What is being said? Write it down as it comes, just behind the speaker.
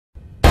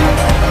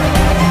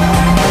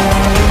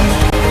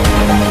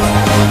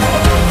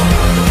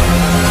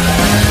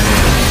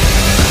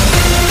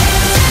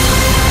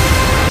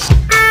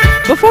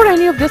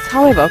any of this,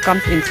 however,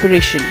 comes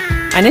inspiration.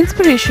 And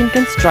inspiration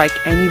can strike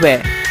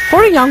anywhere.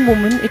 For a young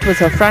woman, it was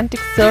her frantic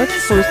search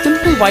for a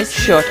simple white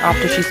shirt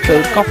after she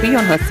spilled coffee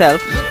on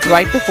herself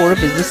right before a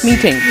business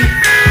meeting.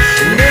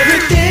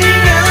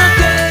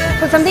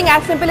 For something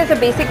as simple as a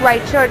basic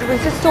white shirt, it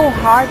was just so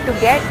hard to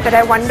get that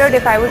I wondered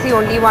if I was the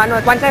only one.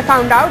 Or once I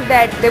found out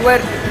that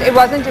it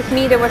wasn't just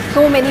me, there were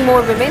so many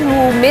more women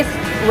who missed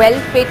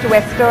well-fit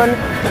Western,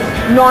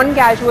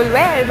 non-casual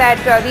wear, that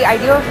the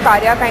idea of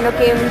KAARYAH kind of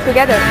came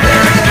together.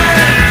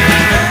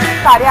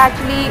 KAARYAH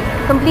actually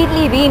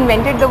completely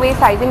reinvented the way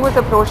sizing was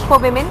approached for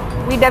women.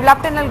 We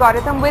developed an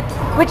algorithm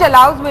which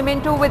allows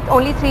women to, with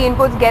only 3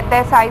 inputs, get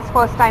their size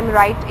first time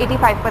right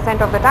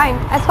 85% of the time.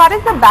 As far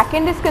as the back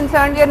end is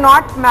concerned, we are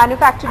not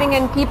manufacturing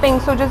and keeping,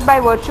 so just by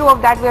virtue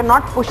of that we are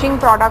not pushing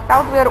product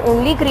out, we are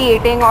only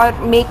creating or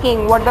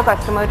making what the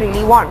customer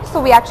really wants.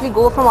 So we actually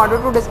go from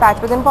order to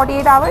dispatch within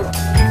 48 hours.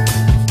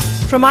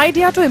 From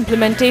idea to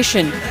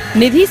implementation,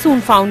 Nidhi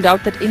soon found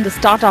out that in the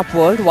startup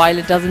world, while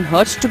it doesn't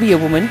hurt to be a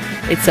woman,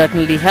 it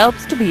certainly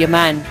helps to be a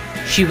man.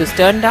 She was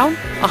turned down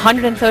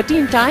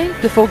 113 times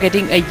before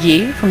getting a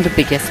yay from the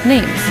biggest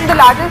names. The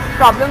largest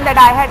problem that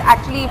I had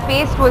actually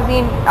faced was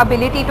the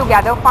inability to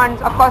gather funds.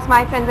 Of course,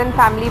 my friends and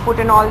family put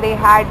in all they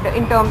had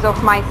in terms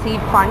of my seed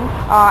fund,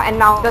 and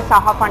now the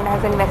SAHA fund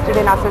has invested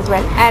in us as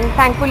well. And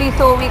thankfully,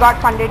 so we got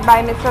funded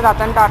by Mr.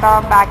 Ratan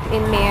Tata back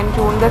in May and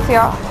June this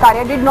year.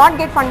 KAARYAH did not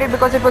get funded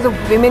because it was a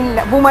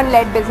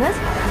woman-led business.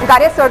 And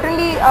KAARYAH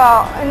certainly,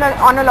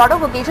 on a lot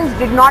of occasions,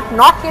 did not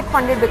get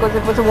funded because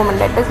it was a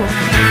woman-led business.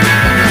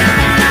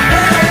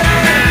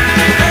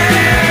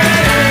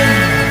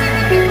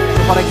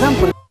 For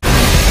example,